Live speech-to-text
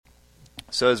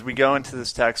So as we go into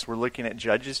this text, we're looking at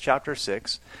Judges chapter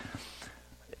 6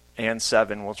 and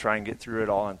 7. We'll try and get through it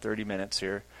all in 30 minutes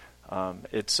here.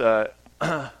 It's an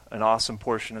awesome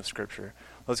portion of Scripture.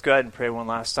 Let's go ahead and pray one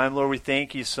last time. Lord, we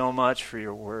thank you so much for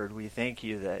your word. We thank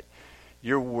you that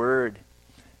your word,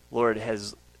 Lord,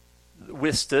 has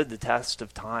withstood the test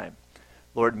of time.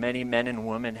 Lord, many men and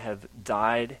women have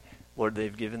died. Lord,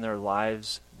 they've given their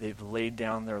lives. They've laid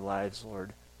down their lives,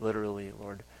 Lord, literally,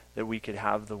 Lord, that we could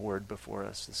have the word before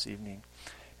us this evening.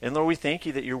 And Lord, we thank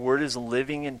you that your word is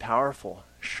living and powerful,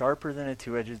 sharper than a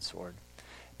two-edged sword,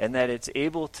 and that it's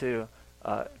able to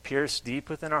pierce deep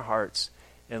within our hearts.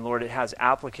 And Lord, it has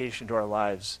application to our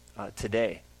lives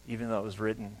today, even though it was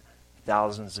written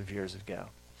thousands of years ago.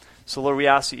 So Lord, we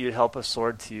ask that you'd help us,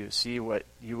 Lord, to see what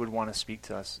you would want to speak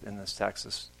to us in this text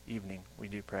this evening. We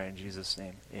do pray in Jesus'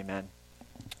 name. Amen.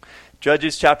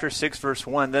 Judges chapter 6, verse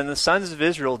 1. Then the sons of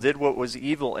Israel did what was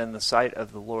evil in the sight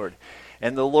of the Lord,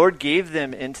 and the Lord gave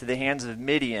them into the hands of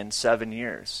Midian 7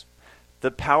 years.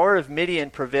 The power of Midian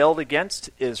prevailed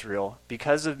against Israel.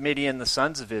 Because of Midian, the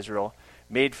sons of Israel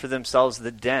made for themselves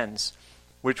the dens,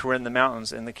 which were in the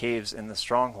mountains and the caves and the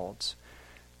strongholds.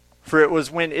 For it was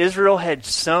when Israel had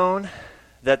sown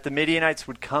that the Midianites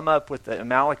would come up with the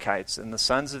Amalekites and the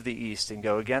sons of the east and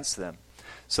go against them.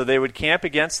 So they would camp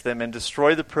against them and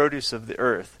destroy the produce of the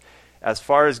earth as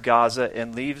far as Gaza,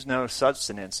 and leaves no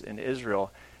sustenance in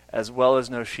Israel, as well as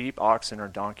no sheep, oxen, or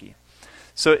donkey.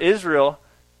 So Israel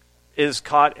is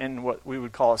caught in what we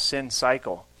would call a sin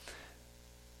cycle.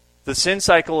 The sin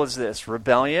cycle is this: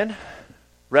 rebellion,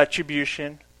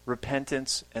 retribution,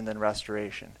 repentance, and then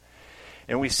restoration.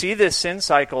 And we see this sin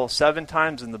cycle 7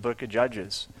 times in the book of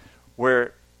Judges,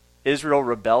 where Israel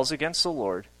rebels against the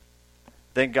Lord.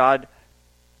 Then God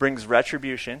brings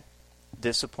retribution,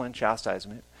 discipline,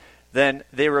 chastisement. Then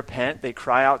they repent, they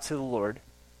cry out to the Lord,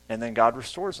 and then God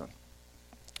restores them.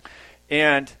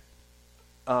 And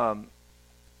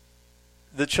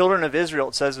the children of Israel,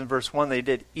 it says in verse 1, they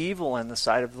did evil in the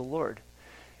sight of the Lord.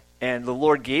 And the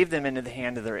Lord gave them into the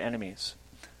hand of their enemies.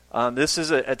 This is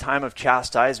a time of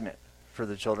chastisement for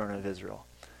the children of Israel.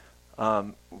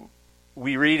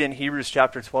 We read in Hebrews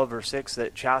chapter 12, verse 6,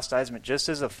 that chastisement, just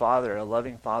as a father, a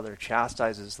loving father,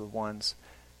 chastises the ones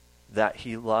that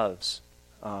he loves,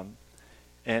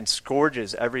 and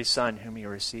scourges every son whom he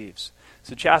receives.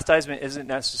 So chastisement isn't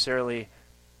necessarily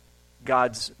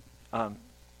God's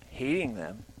hating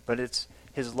them, but it's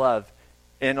his love.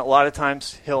 And a lot of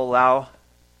times he'll allow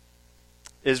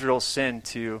Israel's sin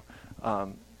to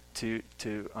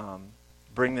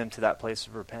bring them to that place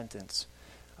of repentance,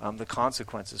 the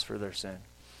consequences for their sin.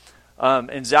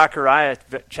 In Zechariah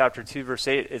chapter 2, verse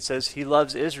 8, it says he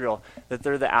loves Israel, that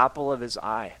they're the apple of his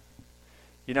eye.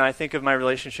 You know, I think of my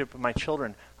relationship with my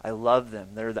children. I love them.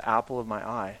 They're the apple of my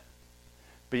eye.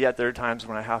 But yet there are times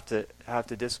when I have to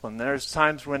discipline. There's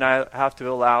times when I have to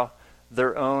allow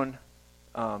their own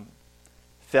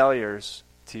failures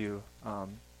to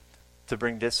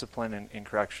bring discipline and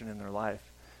correction in their life.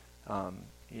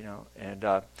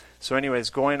 So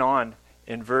anyways, going on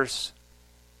in verse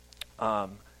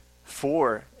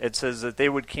 4, it says that they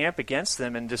would camp against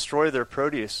them and destroy their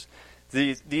produce.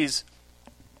 These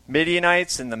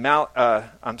Midianites and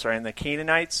the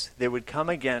Canaanites, they would come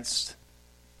against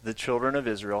the children of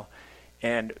Israel,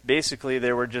 and basically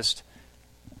they were just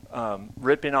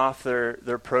ripping off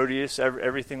their produce,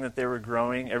 everything that they were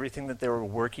growing, everything that they were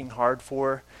working hard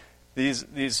for.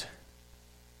 These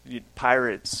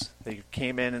pirates, they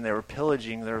came in and they were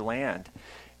pillaging their land.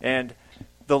 And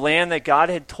the land that God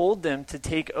had told them to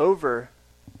take over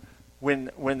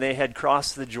when they had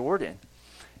crossed the Jordan.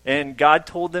 And God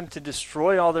told them to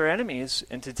destroy all their enemies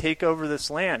and to take over this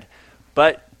land.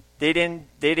 But they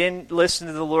didn't listen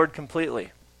to the Lord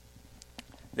completely.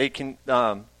 They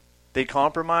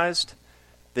compromised.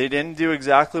 They didn't do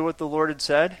exactly what the Lord had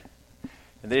said.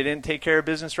 And they didn't take care of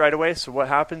business right away. So what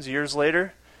happens years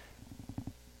later?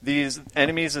 These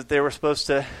enemies that they were supposed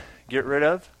to get rid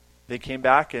of, they came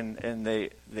back and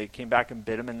they came back and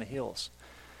bit them in the heels.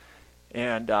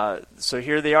 And so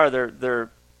here they are. They're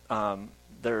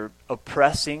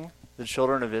oppressing the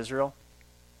children of Israel.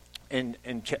 In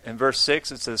verse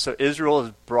 6 it says, so Israel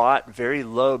is brought very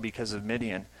low because of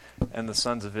Midian and the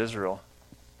sons of Israel.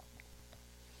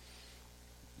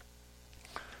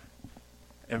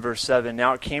 In verse 7,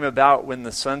 now it came about when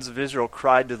the sons of Israel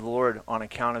cried to the Lord on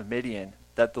account of Midian,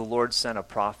 that the Lord sent a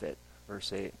prophet.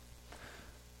 Verse 8.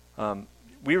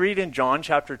 We read in John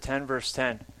chapter 10, verse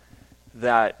 10,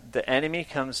 that the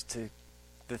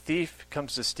thief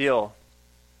comes to steal,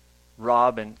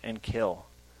 rob, and kill.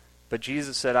 But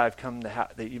Jesus said, I've come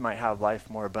that you might have life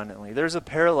more abundantly. There's a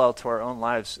parallel to our own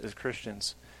lives as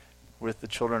Christians. with the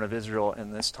children of Israel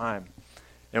in this time.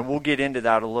 And we'll get into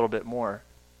that a little bit more.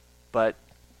 But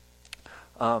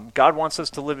God wants us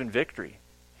to live in victory.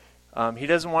 He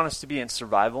doesn't want us to be in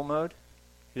survival mode.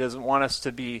 He doesn't want us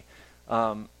to be,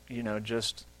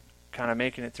 just kind of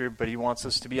making it through, but he wants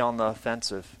us to be on the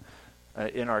offensive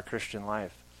in our Christian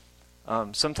life.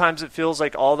 Sometimes it feels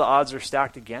like all the odds are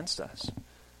stacked against us.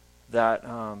 That,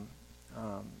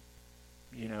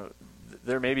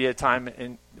 there may be a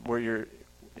time where you're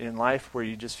in life where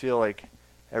you just feel like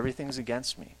everything's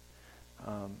against me.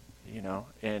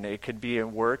 And it could be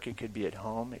at work, it could be at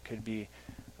home, it could be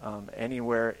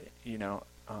anywhere,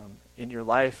 in your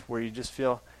life where you just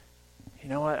feel, you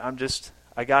know what,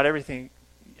 I got everything.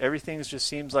 Everything just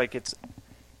seems like it's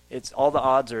all the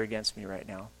odds are against me right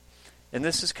now. And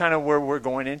this is kind of where we're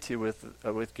going into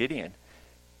with Gideon.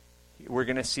 We're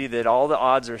going to see that all the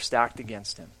odds are stacked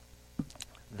against him.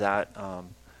 That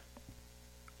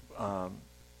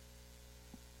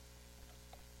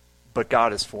but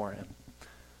God is for him.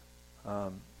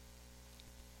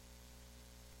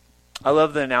 I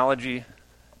love the analogy,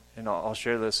 and I'll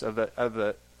share this, of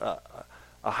a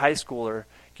high schooler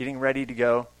getting ready to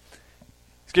go.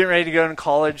 He's getting ready to go to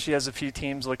college. He has a few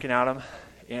teams looking at him,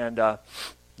 and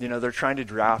they're trying to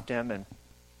draft him. And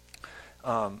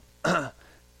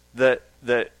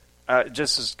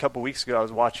just a couple weeks ago, I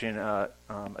was watching a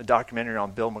documentary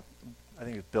on I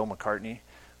think it was Bill McCartney.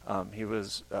 He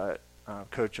was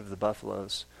coach of the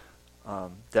Buffaloes,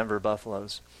 Denver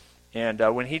Buffaloes. And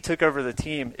when he took over the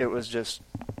team, they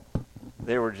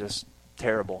were just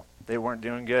terrible. They weren't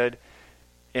doing good.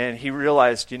 And he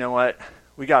realized, you know what?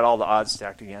 We got all the odds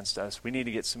stacked against us. We need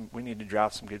to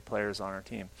draft some good players on our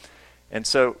team. And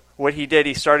so what he did,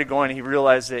 he started going, he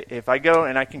realized that if I go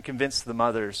and I can convince the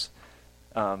mothers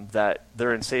that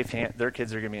they're in safe hands, their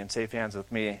kids are going to be in safe hands with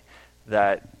me,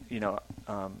 that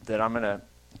that I'm going to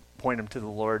point them to the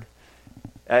Lord.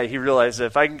 He realized that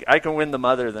if I can win the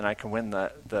mother, then I can win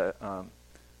the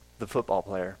football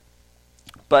player.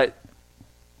 But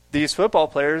these football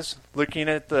players, looking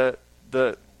at that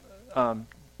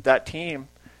team,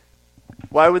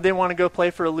 why would they want to go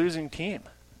play for a losing team,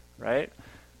 right?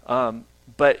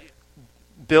 But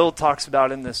Bill talks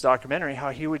about in this documentary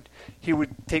how he would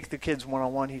take the kids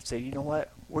one-on-one. He'd say, you know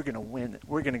what, we're going to win.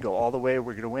 We're going to go all the way.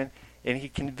 We're going to win. And he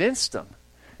convinced them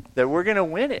that we're going to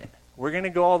win it. We're going to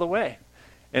go all the way.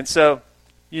 And so,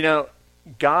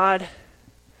 God,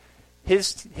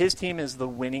 his team is the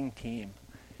winning team,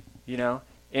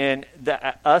 and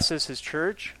us as his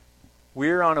church,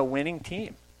 we're on a winning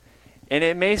team. And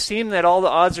it may seem that all the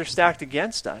odds are stacked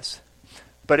against us,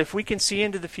 but if we can see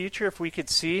into the future, if we could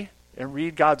see and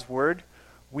read God's word,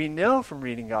 we know from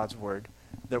reading God's word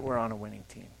that we're on a winning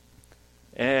team.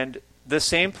 And the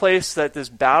same place that this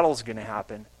battle is going to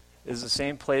happen is the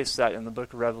same place that in the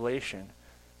book of Revelation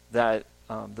that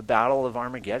the battle of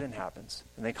Armageddon happens.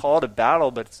 And they call it a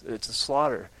battle, but it's a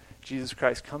slaughter. Jesus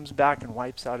Christ comes back and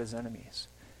wipes out his enemies.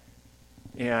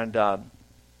 And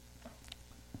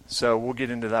so we'll get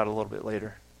into that a little bit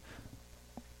later.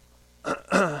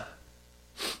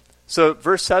 So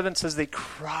verse 7 says they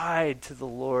cried to the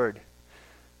Lord.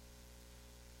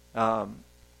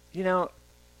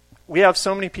 We have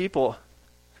so many people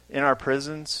in our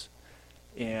prisons,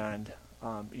 and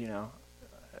I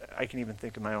can even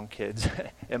think of my own kids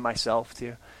and myself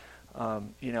too.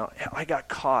 I got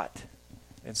caught,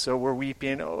 and so we're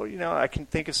weeping. I can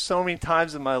think of so many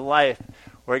times in my life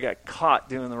where I got caught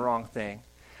doing the wrong thing,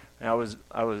 and I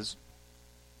was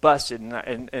busted,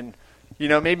 and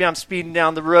maybe I'm speeding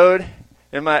down the road,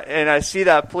 and I see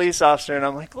that police officer, and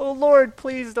I'm like, oh Lord,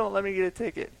 please don't let me get a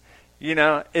ticket.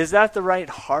 Is that the right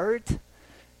heart?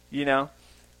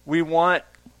 We want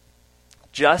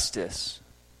justice,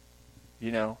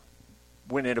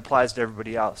 when it applies to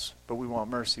everybody else, but we want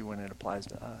mercy when it applies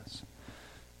to us.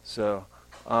 So,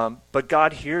 but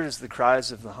God hears the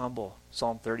cries of the humble.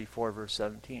 Psalm 34, verse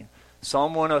 17.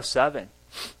 Psalm 107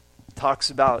 talks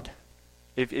about,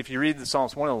 if you read the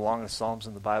Psalms, one of the longest Psalms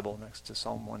in the Bible next to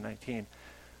Psalm 119,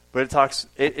 but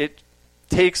it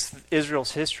takes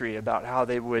Israel's history about how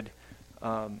they would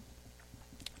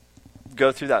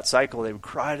go through that cycle. They would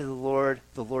cry to the Lord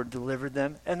delivered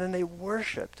them, and then they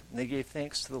worshiped, and they gave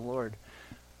thanks to the Lord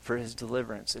for his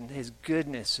deliverance and his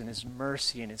goodness and his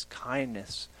mercy and his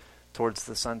kindness towards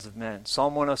the sons of men.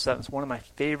 Psalm 107 is one of my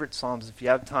favorite Psalms. If you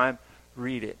have time,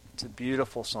 read it. It's a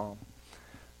beautiful Psalm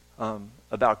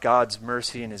about God's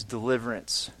mercy and his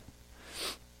deliverance.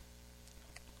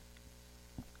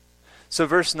 So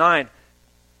verse 8,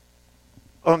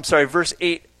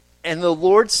 and the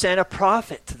Lord sent a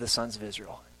prophet to the sons of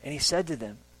Israel, and he said to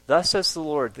them, thus says the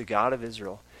Lord, the God of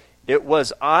Israel, It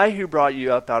was I who brought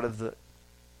you up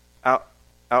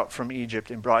out from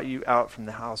Egypt and brought you out from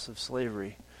the house of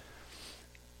slavery.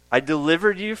 I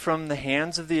delivered you from the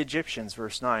hands of the Egyptians,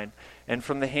 verse 9, and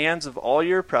from the hands of all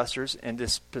your oppressors, and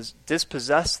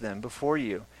dispossessed them before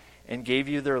you, and gave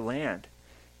you their land.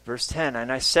 Verse 10,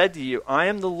 and I said to you, I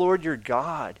am the Lord your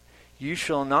God. You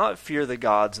shall not fear the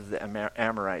gods of the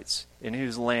Amorites, in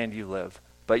whose land you live,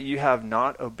 but you have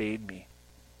not obeyed me.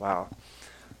 Wow.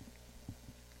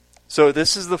 So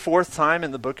this is the fourth time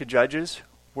in the book of Judges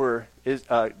where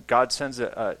God sends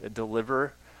a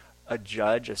deliverer, a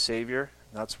judge, a savior.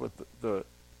 That's what the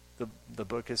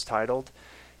book is titled.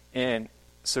 And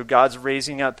so God's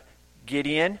raising up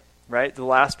Gideon, right? The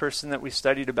last person that we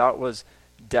studied about was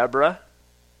Deborah,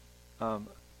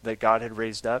 that God had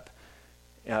raised up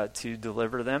to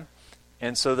deliver them.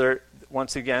 And so they're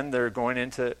going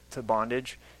into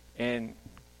bondage, and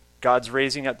God's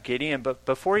raising up Gideon. But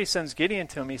before he sends Gideon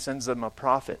to him, he sends them a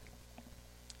prophet.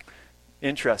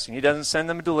 Interesting. He doesn't send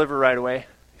them a deliverer right away.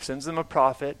 He sends them a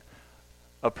prophet.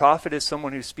 A prophet is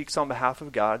someone who speaks on behalf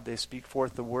of God. They speak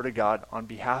forth the word of God on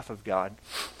behalf of God.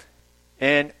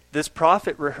 And this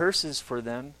prophet rehearses for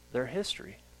them their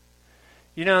history.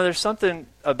 You know, there's something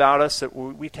about us that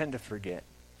we tend to forget.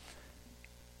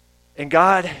 And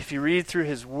God, if you read through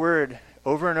his word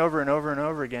over and over and over and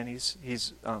over again,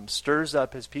 he's stirs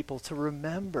up his people to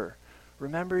remember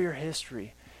your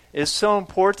history. It's so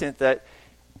important that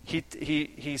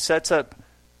he sets up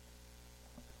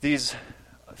these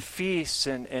feasts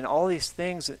and all these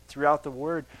things throughout the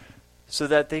word so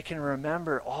that they can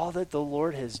remember all that the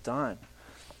Lord has done.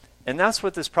 And that's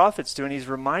what this prophet's doing. He's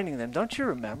reminding them, don't you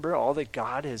remember all that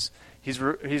God has, he's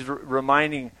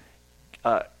reminding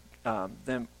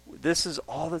them, this is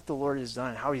all that the Lord has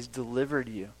done, how he's delivered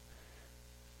you.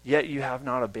 Yet you have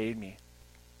not obeyed me.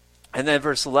 And then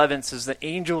verse 11 says, the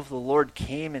angel of the Lord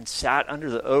came and sat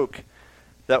under the oak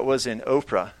that was in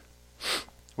Ophrah,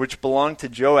 which belonged to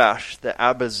Joash the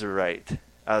Abiezrite,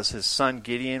 as his son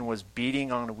Gideon was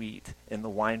beating on wheat in the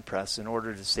winepress in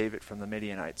order to save it from the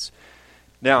Midianites.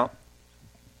 Now,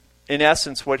 in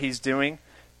essence, what he's doing,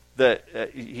 and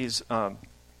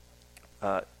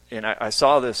I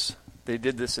saw this, they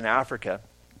did this in Africa,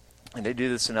 and they do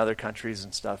this in other countries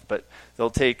and stuff, but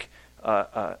they'll take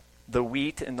the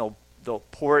wheat and they'll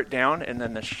pour it down, and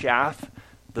then the chaff,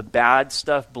 the bad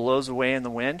stuff blows away in the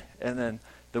wind, and then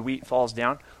the wheat falls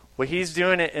down. Well, he's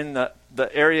doing it in the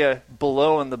area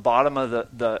below in the bottom of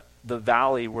the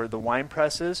valley where the wine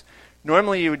press is.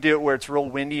 Normally you would do it where it's real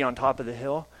windy on top of the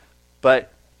hill,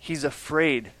 but he's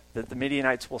afraid that the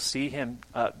Midianites will see him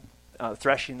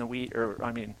threshing the wheat,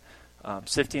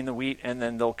 sifting the wheat, and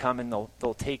then they'll come and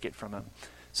they'll take it from him.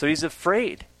 So he's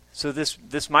afraid. So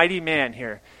this mighty man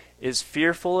here is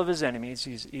fearful of his enemies.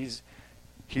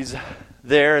 He's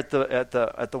there at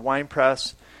the wine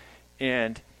press,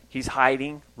 and he's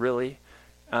hiding, really.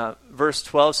 Verse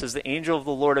 12 says, the angel of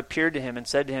the Lord appeared to him and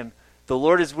said to him, the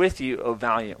Lord is with you, O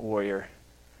valiant warrior.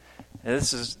 And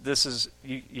this is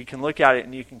you can look at it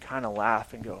and you can kind of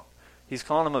laugh and go, he's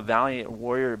calling him a valiant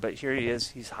warrior, but here he is,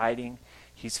 he's hiding.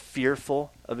 He's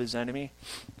fearful of his enemy.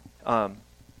 And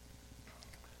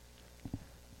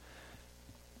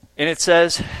it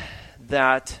says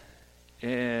that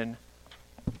in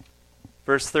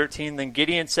verse 13, then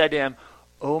Gideon said to him,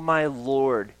 O my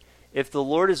Lord, if the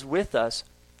Lord is with us,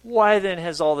 why then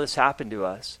has all this happened to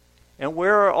us? And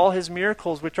where are all his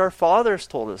miracles which our fathers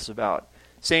told us about,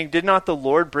 saying, did not the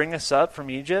Lord bring us up from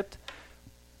Egypt?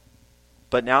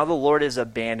 But now the Lord has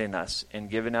abandoned us and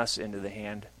given us into the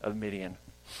hand of Midian.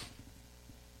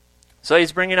 So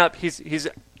he's bringing up,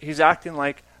 he's acting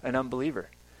like an unbeliever.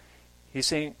 He's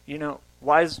saying,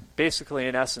 basically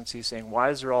in essence, he's saying,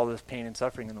 why is there all this pain and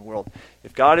suffering in the world?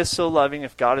 If God is so loving,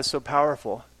 if God is so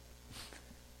powerful,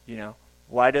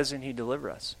 why doesn't he deliver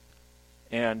us?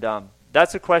 And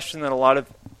that's a question that a lot of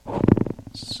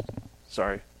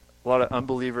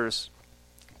unbelievers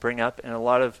bring up, and a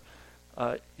lot of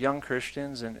young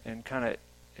Christians and kind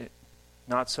of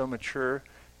not so mature.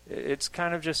 It's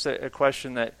kind of just a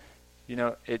question that,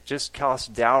 it just casts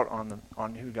doubt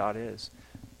on who God is.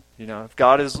 If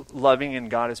God is loving and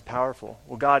God is powerful,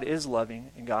 well, God is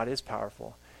loving and God is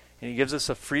powerful, and he gives us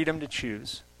a freedom to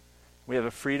choose. We have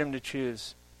a freedom to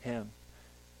choose him,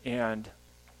 and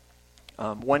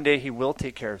one day he will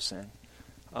take care of sin.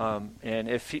 And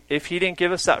if he didn't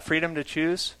give us that freedom to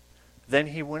choose, then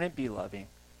he wouldn't be loving,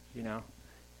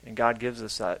 And God gives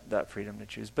us that freedom to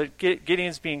choose. But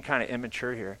Gideon's being kind of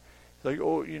immature here. Like,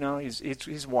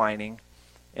 he's whining.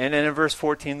 And then in verse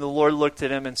 14, the Lord looked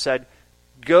at him and said,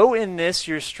 go in this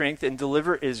your strength and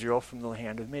deliver Israel from the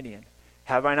hand of Midian.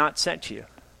 Have I not sent you?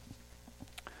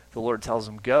 the Lord tells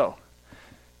him, go.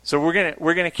 So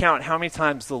we're gonna count how many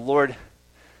times the Lord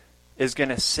is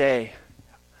gonna say,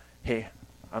 hey,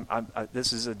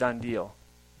 this is a done deal.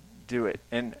 Do it.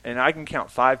 And I can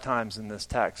count 5 times in this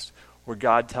text where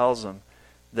God tells him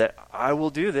that I will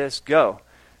do this, go.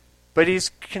 But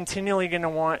he's continually going to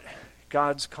want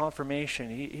God's confirmation.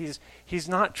 He's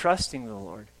not trusting the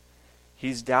Lord.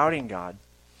 He's doubting God.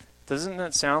 Doesn't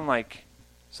that sound like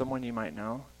someone you might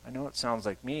know? I know it sounds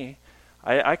like me.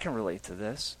 I can relate to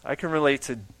this. I can relate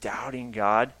to doubting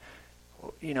God.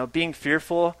 Being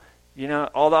fearful.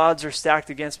 All the odds are stacked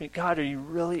against me. God, are you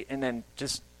really? And then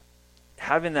just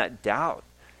having that doubt.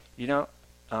 And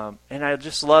I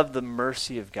just love the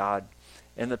mercy of God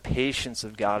and the patience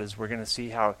of God, as we're going to see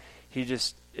how he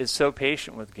just is so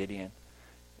patient with Gideon.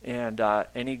 And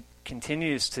he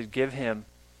continues to give him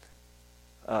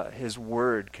his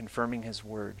word, confirming his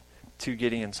word to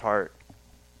Gideon's heart.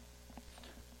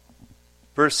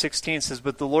 Verse 16 says,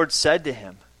 but the Lord said to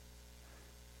him,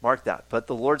 mark that, but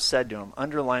the Lord said to him,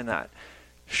 underline that,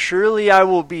 surely I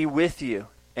will be with you,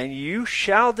 and you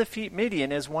shall defeat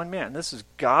Midian as one man. This is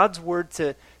God's word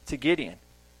to Gideon.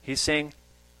 He's saying,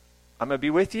 I'm going to be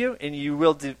with you, and you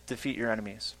will defeat your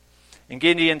enemies. And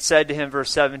Gideon said to him,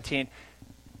 verse 17,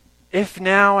 if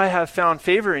now I have found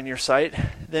favor in your sight,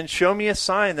 then show me a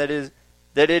sign that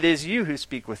it is you who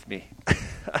speak with me.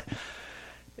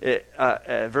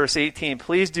 Verse 18,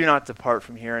 please do not depart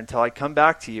from here until I come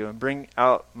back to you and bring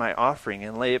out my offering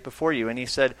and lay it before you. And he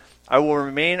said, I will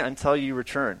remain until you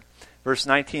return. Verse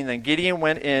 19, then Gideon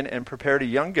went in and prepared a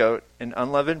young goat and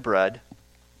unleavened bread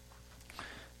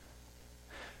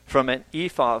from an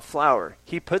ephah of flour.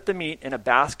 He put the meat in a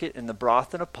basket and the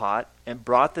broth in a pot and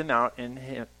brought them out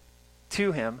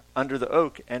to him under the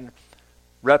oak and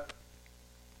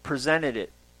presented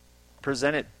it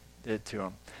to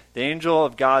him. The angel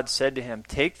of God said to him,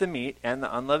 take the meat and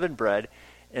the unleavened bread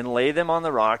and lay them on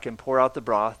the rock and pour out the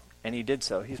broth. And he did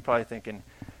so. He's probably thinking,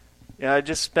 I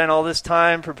just spent all this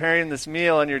time preparing this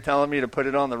meal and you're telling me to put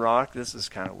it on the rock? This is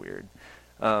kind of weird.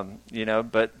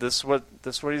 But this is what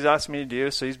he's asking me to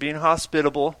do. So he's being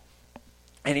hospitable,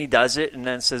 and he does it. And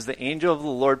then it says, the angel of the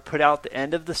Lord put out the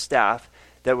end of the staff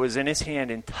that was in his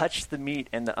hand and touched the meat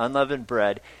and the unleavened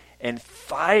bread, and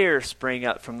fire sprang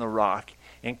up from the rock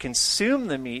and consumed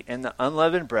the meat and the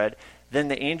unleavened bread. Then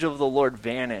the angel of the Lord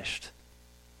vanished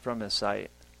from his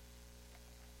sight.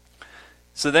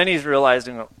 So then he's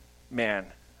realizing, man,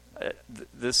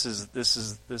 this is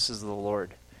the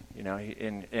Lord,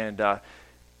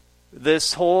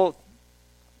 this whole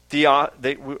the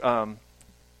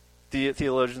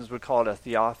theologians would call it a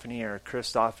theophany or a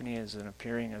Christophany, is an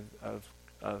appearing of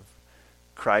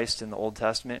Christ in the Old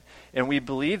Testament. And we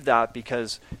believe that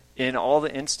because in all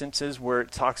the instances where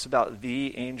it talks about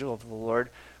the angel of the Lord,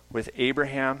 with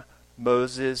Abraham,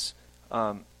 Moses,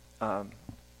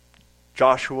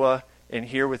 Joshua, and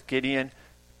here with Gideon,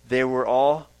 they were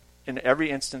all, in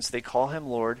every instance, they call him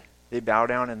Lord, they bow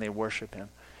down and they worship him.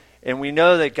 And we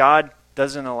know that God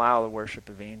doesn't allow the worship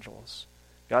of angels.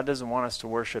 God doesn't want us to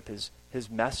worship his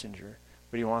messenger,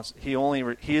 but he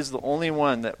is the only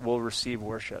one that will receive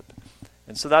worship.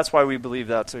 And so that's why we believe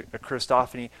that's a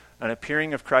Christophany, an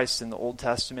appearing of Christ in the Old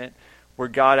Testament, where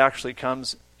God actually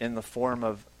comes in the form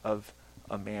of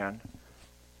a man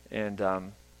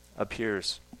and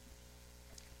appears.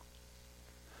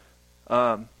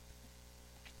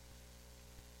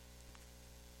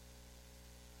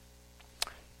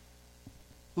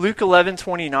 Luke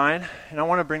 11:29, and I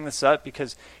want to bring this up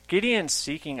because Gideon's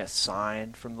seeking a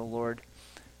sign from the Lord,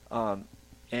 and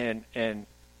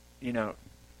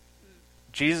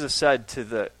Jesus said to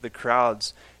the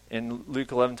crowds in Luke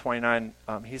 11:29,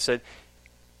 he said,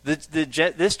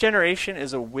 "This generation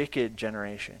is a wicked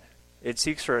generation. It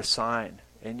seeks for a sign,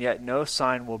 and yet no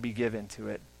sign will be given to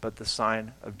it but the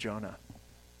sign of Jonah."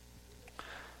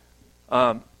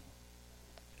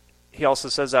 He also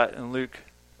says that in Luke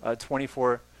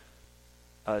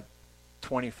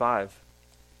 24:25.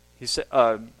 He said,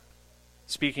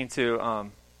 speaking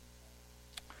to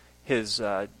his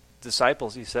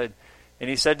disciples, he said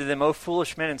to them, "O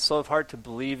foolish men and slow of heart to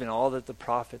believe in all that the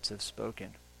prophets have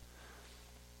spoken.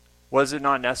 Was it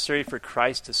not necessary for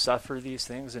Christ to suffer these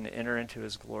things and to enter into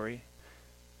his glory?"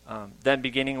 Then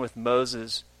beginning with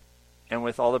Moses and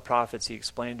with all the prophets, he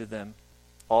explained to them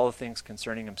all the things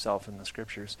concerning himself in the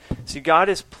scriptures. See, God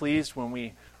is pleased when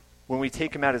we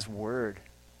take him at his word,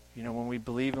 when we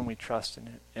believe and we trust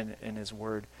in his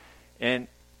word. And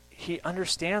he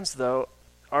understands, though,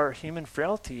 our human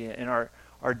frailty and our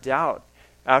doubt.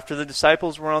 After the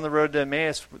disciples were on the road to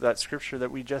Emmaus, that scripture that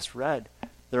we just read,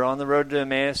 they're on the road to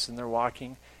Emmaus and they're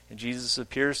walking, and Jesus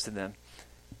appears to them.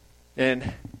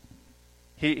 And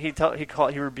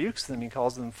He rebukes them. He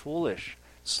calls them foolish,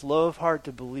 slow of heart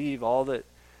to believe all that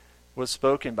was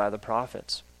spoken by the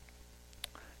prophets.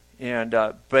 And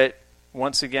but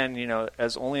once again,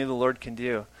 as only the Lord can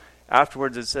do.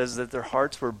 Afterwards, it says that their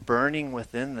hearts were burning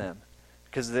within them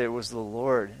because it was the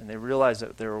Lord, and they realized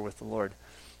that they were with the Lord.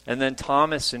 And then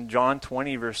Thomas in John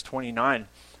 20, verse 29,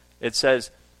 it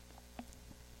says,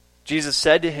 Jesus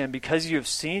said to him, because you have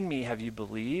seen me, have you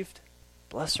believed?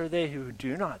 Blessed are they who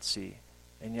do not see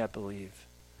and yet believe.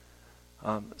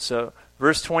 So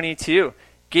verse 22,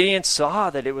 Gideon saw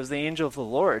that it was the angel of the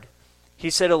Lord. He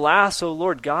said, alas, O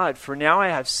Lord God, for now I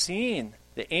have seen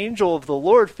the angel of the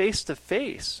Lord face to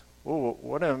face. Whoa,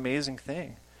 what an amazing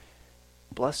thing.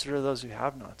 Blessed are those who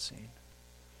have not seen.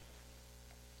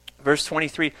 Verse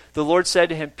 23, the Lord said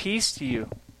to him, peace to you.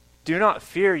 Do not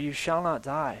fear, you shall not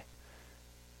die.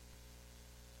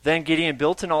 Then Gideon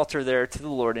built an altar there to the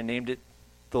Lord and named it,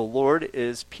 The Lord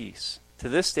is Peace. To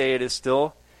this day it is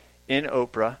still in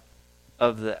Ophrah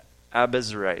of the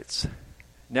Abiezrites.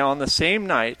 Now on the same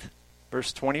night,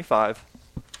 verse 25,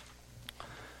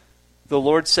 the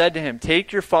Lord said to him,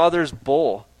 take your father's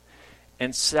bull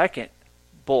and second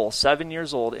bull, 7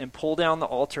 years old, and pull down the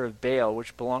altar of Baal,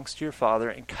 which belongs to your father,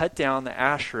 and cut down the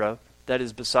Asherah that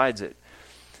is besides it.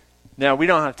 Now, we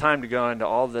don't have time to go into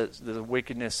all the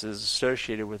wickednesses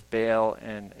associated with Baal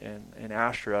and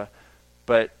Asherah,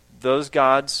 but those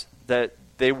gods that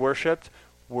they worshipped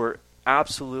were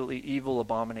absolutely evil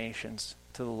abominations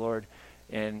to the Lord,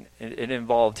 and it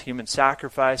involved human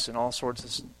sacrifice and all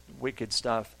sorts of wicked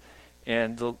stuff.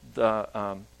 And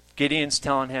Gideon's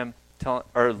telling him,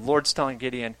 or Lord's telling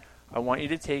Gideon, I want you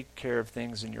to take care of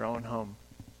things in your own home.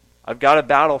 I've got a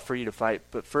battle for you to fight,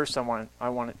 but first I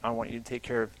want you to take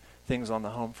care of things on the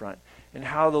home front. And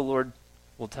how the Lord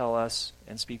will tell us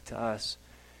and speak to us.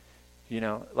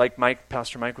 Like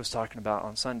Pastor Mike was talking about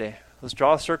on Sunday. Let's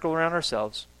draw a circle around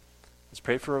ourselves. Let's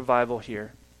pray for revival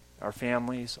here, our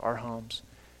families, our homes.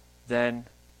 Then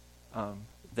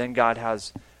God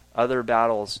has other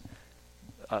battles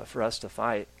for us to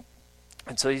fight.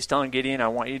 And so he's telling Gideon, I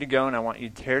want you to go and I want you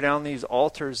to tear down these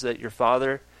altars that your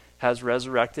father has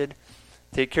resurrected.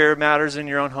 Take care of matters in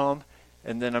your own home,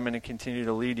 and then I'm going to continue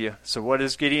to lead you. So what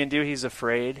does Gideon do? He's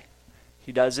afraid.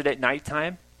 He does it at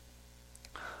nighttime.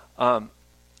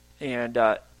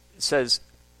 It says,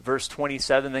 verse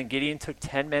 27, then Gideon took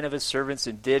 10 men of his servants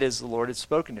and did as the Lord had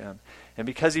spoken to him. And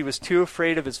because he was too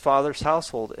afraid of his father's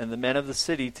household and the men of the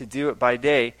city to do it by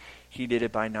day, he did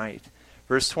it by night.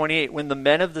 Verse 28, when the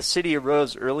men of the city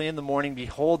arose early in the morning,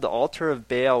 behold, the altar of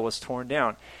Baal was torn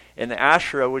down, and the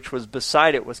Asherah which was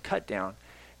beside it was cut down.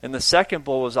 And the second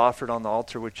bull was offered on the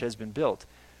altar which has been built.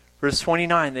 Verse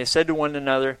 29, they said to one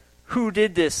another, who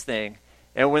did this thing?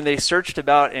 And when they searched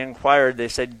about and inquired, they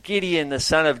said, Gideon, the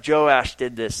son of Joash,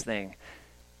 did this thing.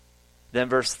 Then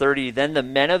verse 30, then the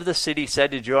men of the city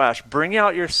said to Joash, bring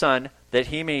out your son, that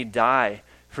he may die,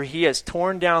 for he has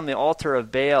torn down the altar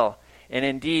of Baal, and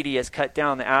indeed he has cut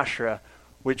down the Asherah,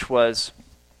 which was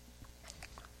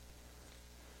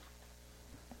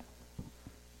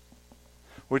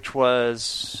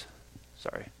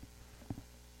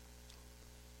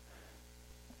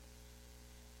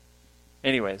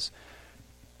anyways,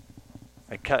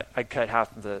 I cut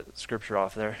half of the scripture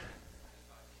off there.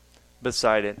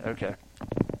 Beside it, okay.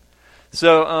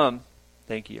 So,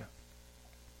 thank you.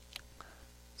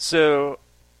 So,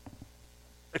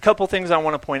 a couple things I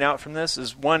want to point out from this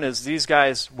is, one is these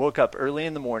guys woke up early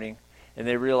in the morning and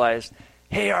they realized,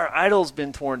 hey, our idol's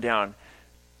been torn down.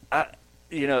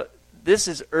 This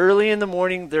is early in the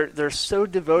morning. They're so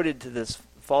devoted to this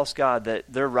false god that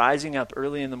they're rising up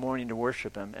early in the morning to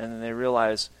worship him, and then they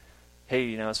realize,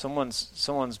 hey,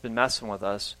 someone's been messing with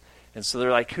us. And so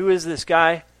they're like, who is this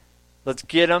guy? Let's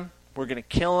get him. We're going to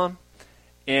kill him.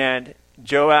 And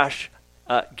Joash,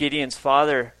 Gideon's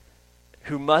father,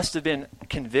 who must have been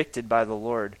convicted by the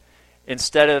Lord,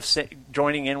 instead of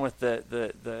joining in with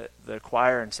the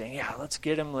choir and saying, yeah, let's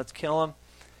get him, let's kill him,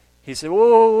 he said,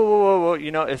 whoa.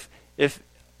 If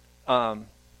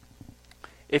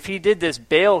he did this,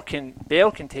 Baal can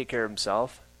take care of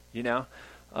himself,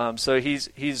 So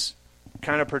he's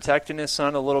kind of protecting his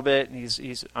son a little bit,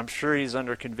 and I'm sure he's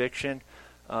under conviction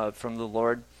from the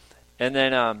Lord. And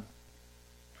then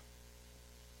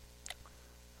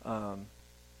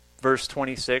verse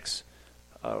 26,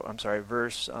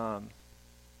 verse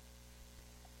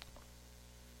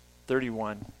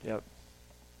 31, yep.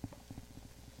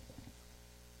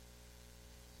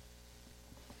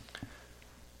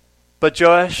 But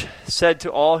Joash said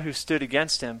to all who stood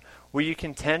against him, will you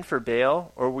contend for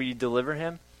Baal, or will you deliver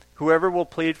him? Whoever will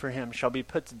plead for him shall be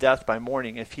put to death by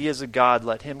morning. If he is a god,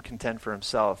 let him contend for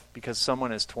himself, because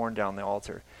someone has torn down the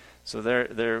altar. So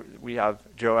there we have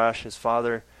Joash, his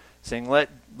father, saying, let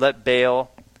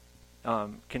Baal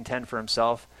contend for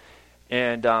himself.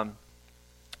 And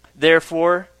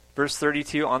therefore, verse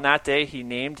 32, on that day he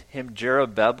named him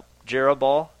Jerubbaal.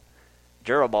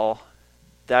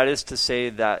 That is to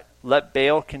say that let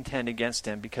Baal contend against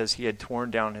him, because he had torn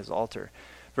down his altar.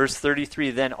 Verse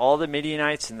 33, then all the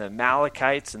Midianites and the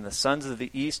Amalekites and the sons of the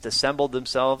east assembled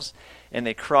themselves, and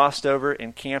they crossed over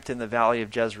and camped in the valley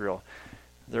of Jezreel.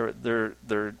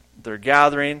 They're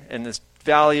gathering, and this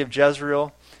valley of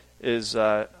Jezreel is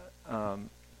a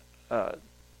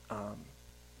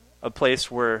place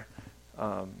where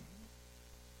I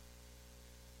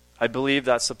believe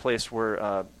that's the place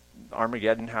where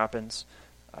Armageddon happens.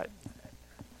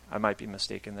 I might be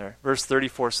mistaken there. Verse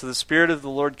 34, so the Spirit of the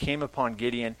Lord came upon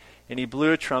Gideon, and he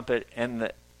blew a trumpet, and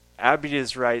the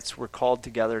Abiezrites were called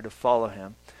together to follow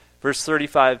him. Verse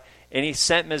 35, and he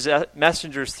sent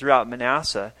messengers throughout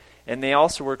Manasseh, and they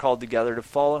also were called together to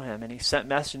follow him. And he sent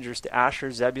messengers to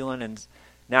Asher, Zebulun, and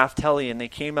Naphtali, and they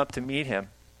came up to meet him.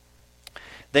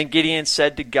 Then Gideon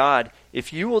said to God,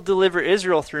 if you will deliver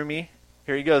Israel through me,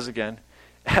 here he goes again,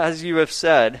 as you have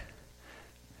said,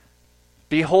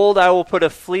 behold, I will put a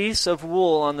fleece of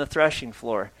wool on the threshing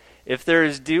floor. If there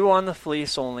is dew on the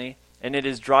fleece only, and it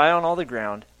is dry on all the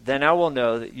ground, then I will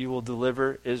know that you will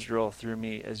deliver Israel through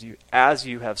me as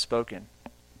you have spoken.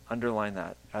 Underline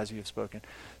that, as you have spoken.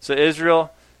 So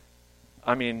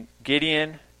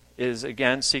Gideon is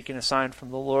again seeking a sign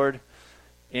from the Lord.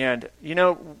 And,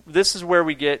 this is where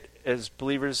we get, as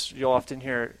believers, you'll often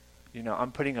hear,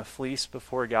 I'm putting a fleece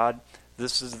before God.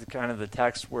 This is the kind of the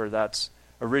text where that's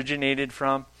originated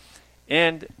from.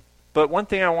 But one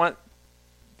thing I want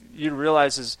you to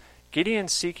realize is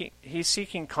Gideon's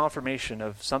seeking confirmation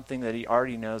of something that he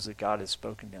already knows that God has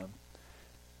spoken to him.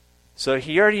 So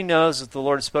he already knows that the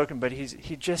Lord has spoken, but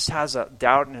he just has a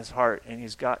doubt in his heart, and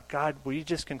he's got, God, will you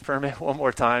just confirm it one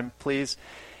more time, please?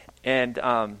 And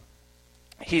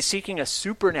he's seeking a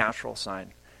supernatural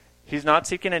sign. He's not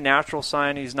seeking a natural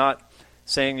sign. He's not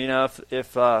saying,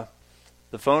 if the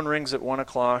phone rings at 1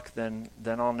 o'clock, then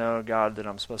I'll know, God, that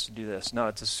I'm supposed to do this. No,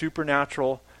 it's a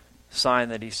supernatural sign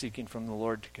that he's seeking from the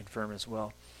Lord to confirm as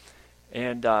well.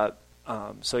 And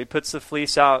so he puts the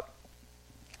fleece out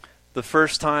the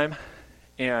first time,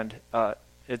 and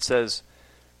it says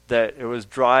that it was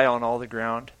dry on all the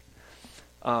ground.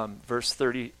 Verse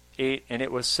 38, and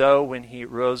it was so when he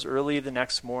rose early the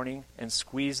next morning and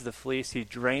squeezed the fleece, he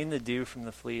drained the dew from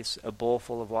the fleece, a bowl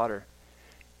full of water.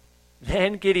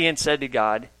 Then Gideon said to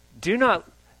God, do not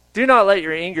let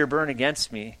your anger burn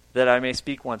against me, that I may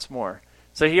speak once more.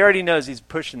 So he already knows he's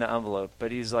pushing the envelope,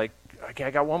 but he's like, okay,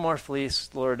 I got one more fleece,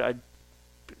 Lord.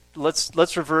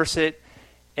 Let's reverse it,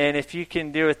 and if you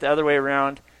can do it the other way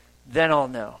around, then I'll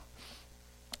know.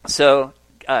 So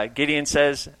Gideon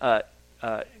says,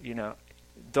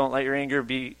 don't let your anger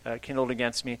be kindled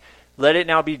against me. Let it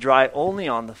now be dry only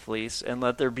on the fleece, and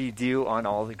let there be dew on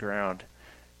all the ground.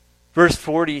 Verse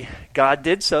 40, God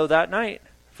did so that night,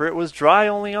 for it was dry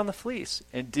only on the fleece,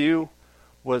 and dew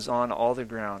was on all the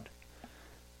ground.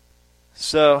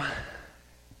 So,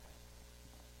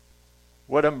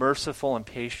 what a merciful and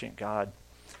patient God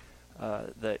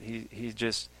that he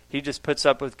just puts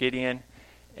up with Gideon.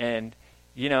 And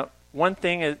one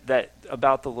thing that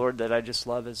about the Lord that I just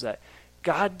love is that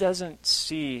God doesn't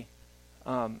see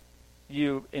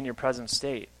you in your present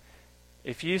state.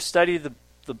 If you study the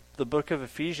book of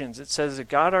Ephesians, it says that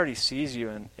God already sees you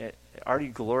and already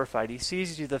glorified. He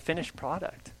sees you the finished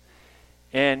product.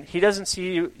 And he doesn't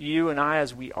see you and I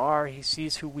as we are. He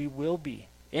sees who we will be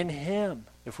in him.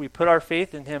 If we put our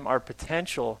faith in him, our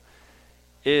potential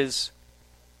is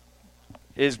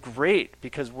great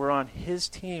because we're on his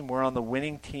team. We're on the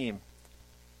winning team.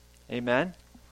 Amen?